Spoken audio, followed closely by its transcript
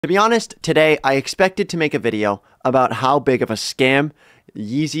To be honest, today I expected to make a video about how big of a scam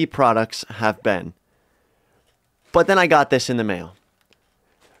Yeezy products have been. But then I got this in the mail.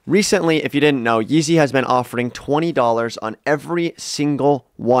 Recently, if you didn't know, Yeezy has been offering $20 on every single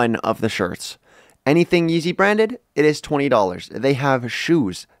one of the shirts. Anything Yeezy branded, it is $20. They have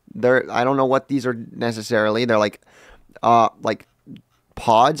shoes. I don't know what these are necessarily. They're like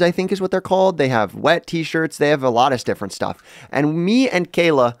pods, I think is what they're called. They have wet t-shirts. They have a lot of different stuff. And me and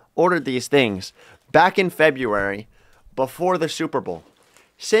Kayla ordered these things back in February before the Super Bowl.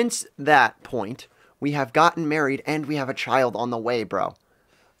 Since that point, we have gotten married and we have a child on the way, bro.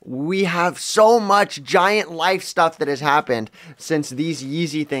 We have so much giant life stuff that has happened since these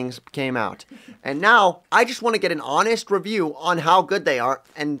Yeezy things came out. And now I just want to get an honest review on how good they are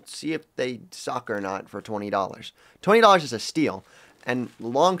and see if they suck or not for $20. $20 is a steal. And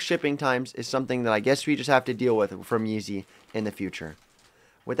long shipping times is something that I guess we just have to deal with from Yeezy in the future.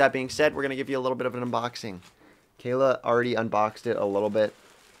 With that being said, we're going to give you a little bit of an unboxing. Kayla already unboxed it a little bit.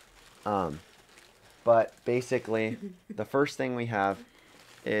 But basically, the first thing we have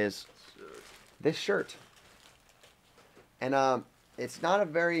is this shirt. And it's not a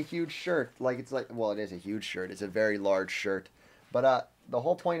very huge shirt. Well, it is a huge shirt. It's a very large shirt. But the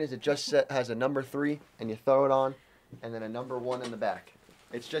whole point is it just has a number 3, and you throw it on. And then a number 1 in the back.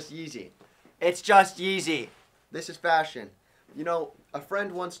 It's just Yeezy. It's just Yeezy. This is fashion. You know, a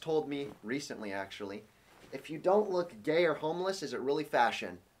friend once told me, recently actually, if you don't look gay or homeless, is it really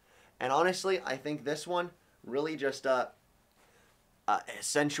fashion? And honestly, I think this one really just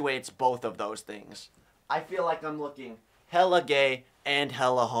accentuates both of those things. I feel like I'm looking hella gay and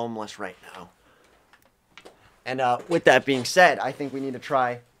hella homeless right now. And with that being said, I think we need to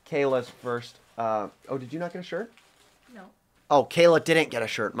try Kayla's first. Oh, did you not get a shirt? No. Oh, Kayla didn't get a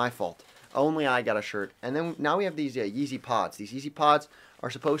shirt. My fault. Only I got a shirt. And then now we have these Yeezy pods. These Yeezy pods are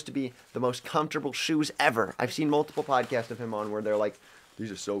supposed to be the most comfortable shoes ever. I've seen multiple podcasts of him on where they're like,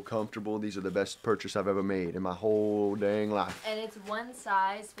 these are so comfortable. These are the best purchase I've ever made in my whole dang life. And it's one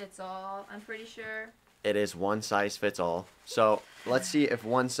size fits all, I'm pretty sure. It is one size fits all. So let's see if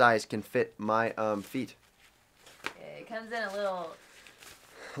one size can fit my feet. It comes in a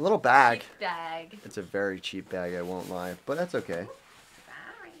little bag. cheap bag. It's a very cheap bag, I won't lie. But that's okay.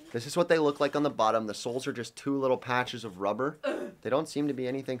 Sorry. This is what they look like on the bottom. The soles are just 2 little patches of rubber. They don't seem to be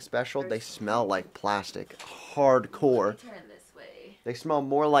anything special. They smell like plastic. Hardcore. Let me turn this way. They smell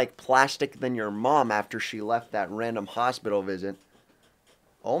more like plastic than your mom after she left that random hospital visit.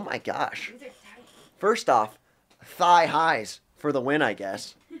 Oh my gosh. These are tight. First off, thigh highs for the win, I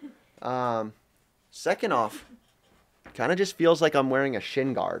guess. Second off, kind of just feels like I'm wearing a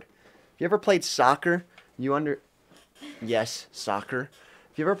shin guard. If you ever played soccer, Yes, soccer.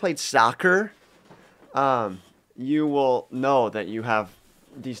 If you ever played soccer, you will know that you have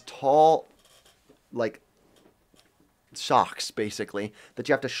these tall, like, socks, basically, that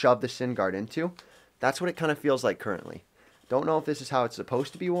you have to shove the shin guard into. That's what it kind of feels like currently. Don't know if this is how it's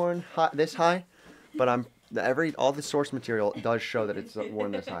supposed to be worn this high, but all the source material does show that it's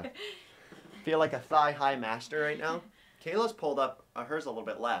worn this high. Feel like a thigh-high master right now. Kayla's pulled up hers a little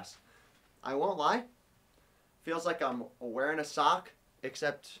bit less. I won't lie. Feels like I'm wearing a sock,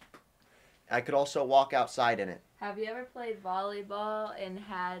 except I could also walk outside in it. Have you ever played volleyball and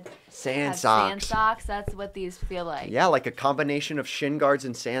had Sand sand socks. socks? That's what these feel like. Yeah, like a combination of shin guards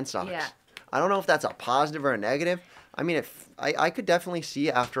and sand socks. Yeah. I don't know if that's a positive or a negative. I mean, I could definitely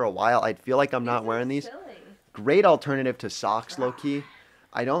see after a while, I'd feel like I'm not wearing these. Silly. Great alternative to socks, low-key.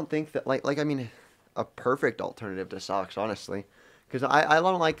 I don't think that, I mean, a perfect alternative to socks, honestly. Because I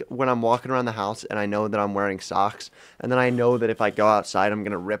don't like when I'm walking around the house and I know that I'm wearing socks. And then I know that if I go outside, I'm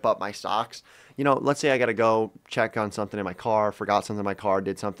going to rip up my socks. You know, let's say I got to go check on something in my car, forgot something in my car,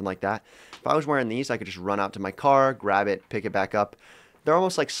 did something like that. If I was wearing these, I could just run out to my car, grab it, pick it back up. They're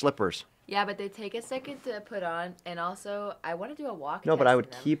almost like slippers. Yeah, but they take a second to put on. And also, I want to do a walk No, test but I in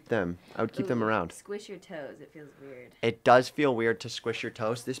would them. keep them. I would keep them Ooh, around. Squish your toes. It feels weird. It does feel weird to squish your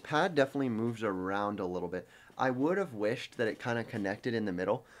toes. This pad definitely moves around a little bit. I would have wished that it kind of connected in the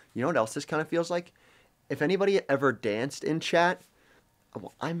middle. You know what else this kind of feels like? If anybody ever danced in chat,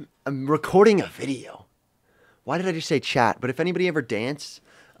 well, I'm recording a video. Why did I just say chat? But if anybody ever danced,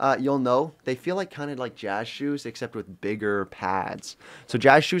 you'll know they feel like kind of like jazz shoes, except with bigger pads. So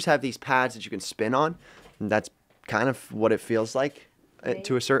jazz shoes have these pads that you can spin on, and that's kind of what it feels like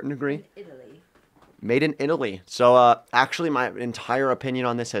to a certain degree. Italy. Made in Italy. So actually my entire opinion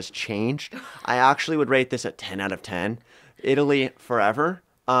on this has changed. I actually would rate this a 10 out of 10. Italy forever.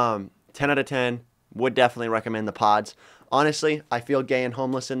 10 out of 10. Would definitely recommend the pods. Honestly, I feel gay and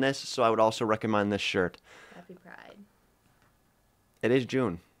homeless in this, so I would also recommend this shirt. Happy Pride. It is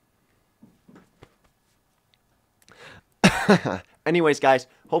June. Anyways, guys,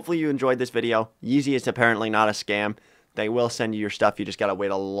 hopefully you enjoyed this video. Yeezy is apparently not a scam. They will send you your stuff. You just got to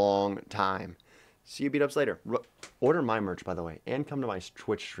wait a long time. See you beat-ups later. Order my merch, by the way, and come to my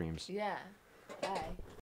Twitch streams. Yeah. Bye.